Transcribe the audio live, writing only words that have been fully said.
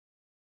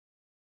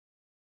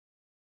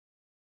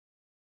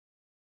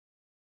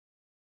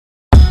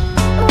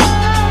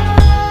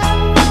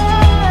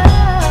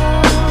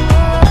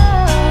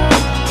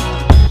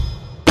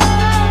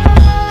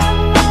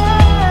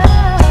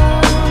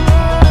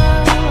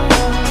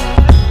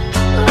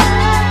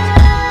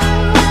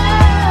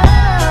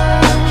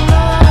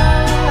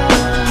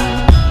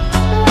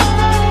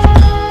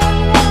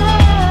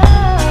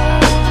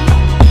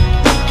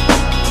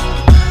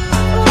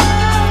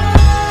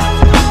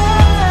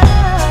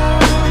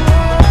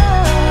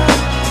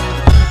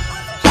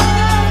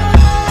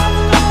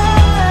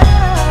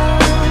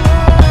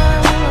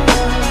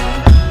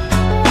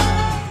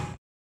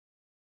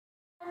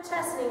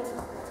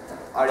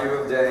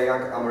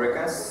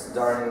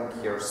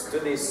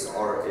studies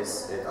or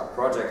is it a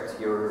project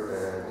you're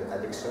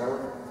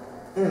additional?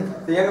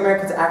 The Young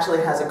Americans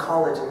actually has a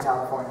college in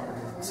California.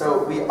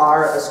 So we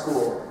are a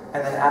school.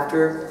 And then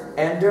after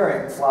and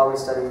during, while we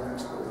study in our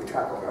school, we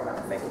travel around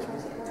and make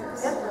music.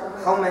 Yep.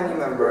 How many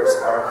members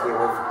are here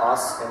with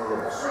us in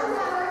Liverpool?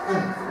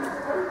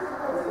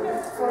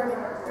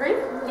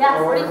 43?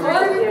 Yeah,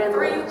 43 here in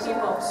 3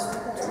 people.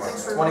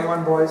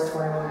 21 boys,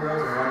 21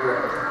 girls, and 1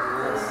 girl.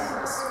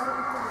 Yes.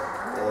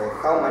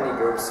 How many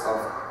groups of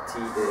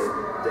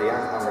the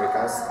Young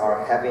Americans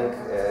are having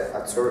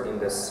a tour in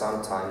the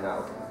summertime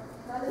now?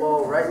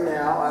 Well, right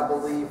now I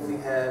believe we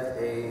have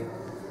a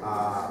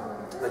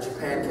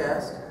Japan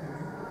cast,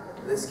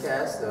 this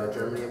cast,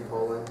 Germany and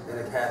Poland, and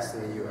a cast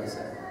in the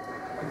USA.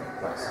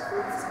 Nice.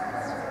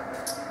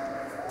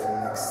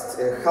 Next,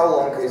 how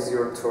long is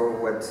your tour?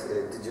 When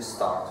did you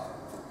start?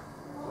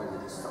 When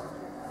did you start?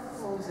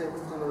 Well, we said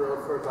we've been on the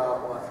road for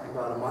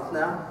about a month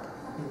now.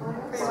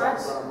 Pretty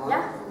much.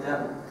 Yeah.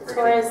 The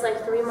tour is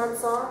like 3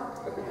 months long.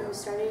 Okay. And we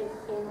started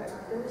in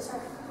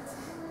September.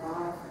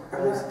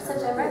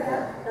 September.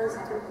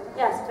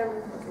 Yeah, September.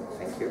 Okay,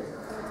 thank you.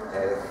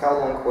 How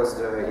long was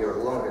your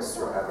longest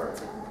tour ever?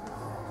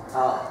 I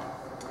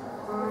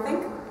think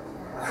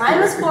mine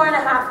was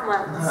 4.5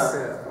 months.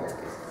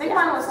 I think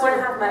mine was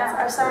 4.5 months.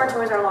 Our summer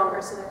tours are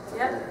longer, so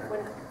yeah,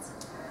 4.5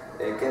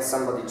 months. Can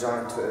somebody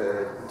join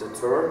the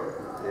tour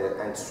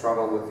and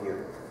travel with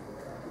you?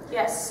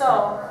 Yes,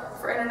 so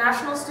for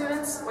international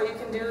students, what you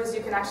can do is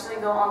you can actually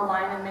go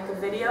online and make a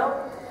video,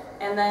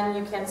 and then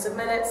you can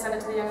submit it, send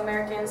it to the Young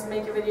Americans,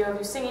 make a video of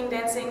you singing,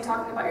 dancing,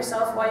 talking about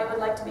yourself, why you would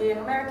like to be a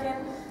Young American,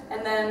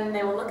 and then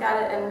they will look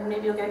at it and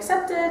maybe you'll get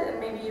accepted, and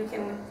maybe you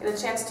can get a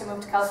chance to move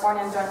to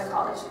California and join the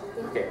college.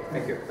 Okay,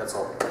 thank you. That's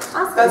all.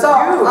 Awesome. That's all.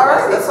 All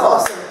right, that's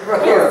awesome.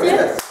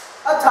 Yes.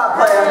 Up top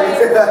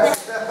player.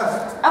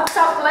 Up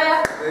top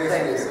player.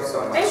 Thank you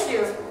so much. Thank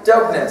you.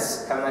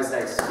 Dopeness. Have a nice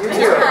day. You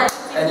too.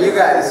 And you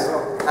guys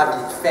have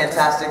a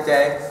fantastic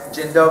day.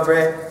 Dzień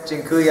dobry.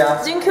 Dziękuję.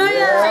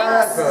 Dziękuję.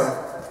 Thanks.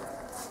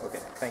 Okay,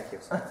 thank you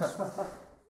so much.